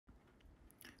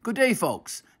Good day,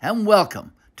 folks, and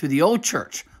welcome to the Ole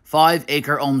Church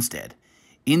 5-acre homestead.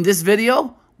 In this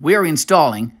video, we are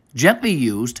installing gently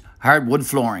used hardwood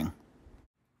flooring.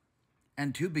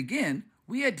 And to begin,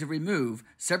 we had to remove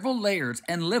several layers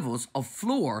and levels of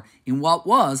floor in what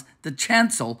was the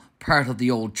chancel part of the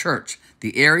old church,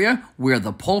 the area where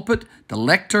the pulpit, the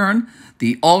lectern,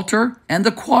 the altar, and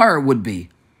the choir would be.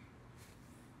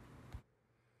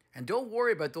 And don't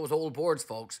worry about those old boards,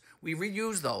 folks. We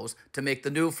reuse those to make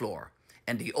the new floor.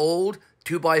 And the old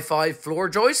 2x5 floor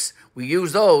joists, we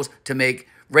use those to make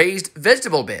raised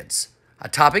vegetable beds, a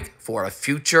topic for a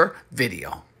future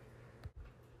video.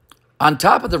 On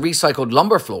top of the recycled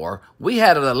lumber floor, we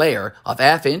added a layer of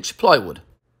 1/2-inch plywood.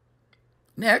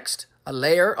 Next, a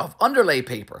layer of underlay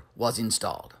paper was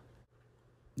installed.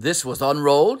 This was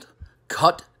unrolled,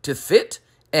 cut to fit,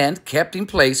 and kept in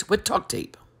place with tuck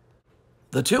tape.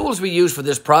 The tools we used for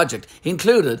this project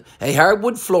included a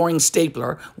hardwood flooring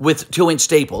stapler with 2-inch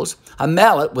staples, a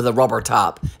mallet with a rubber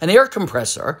top, an air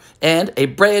compressor, and a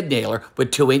brad nailer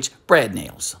with 2-inch brad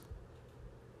nails.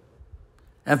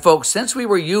 And folks, since we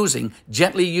were using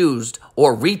gently used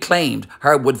or reclaimed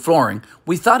hardwood flooring,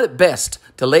 we thought it best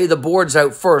to lay the boards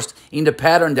out first in the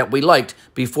pattern that we liked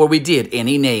before we did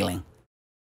any nailing.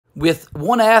 With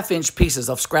 1/2-inch pieces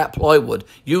of scrap plywood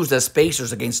used as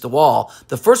spacers against the wall,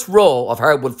 the first row of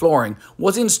hardwood flooring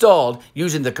was installed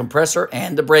using the compressor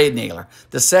and the brad nailer.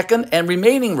 The second and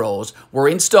remaining rows were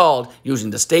installed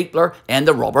using the stapler and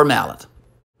the rubber mallet.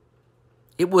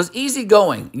 It was easy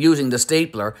going using the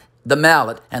stapler, the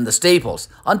mallet, and the staples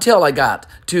until I got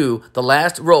to the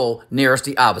last row nearest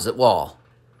the opposite wall.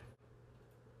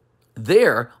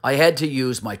 There, I had to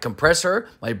use my compressor,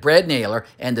 my brad nailer,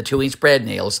 and the 2-inch brad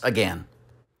nails again.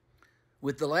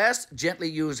 With the last gently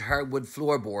used hardwood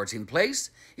floorboards in place,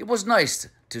 it was nice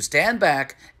to stand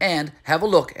back and have a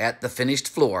look at the finished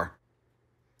floor.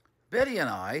 Betty and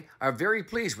I are very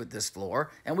pleased with this floor,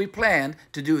 and we plan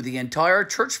to do the entire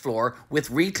church floor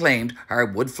with reclaimed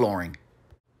hardwood flooring.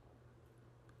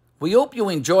 We hope you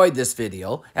enjoyed this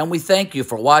video, and we thank you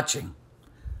for watching.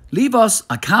 Leave us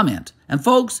a comment, and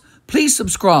folks, please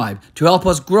subscribe to help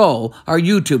us grow our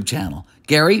YouTube channel,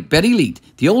 Gary, Betty Leet,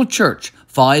 the Ole Church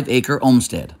 5-acre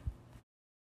homestead.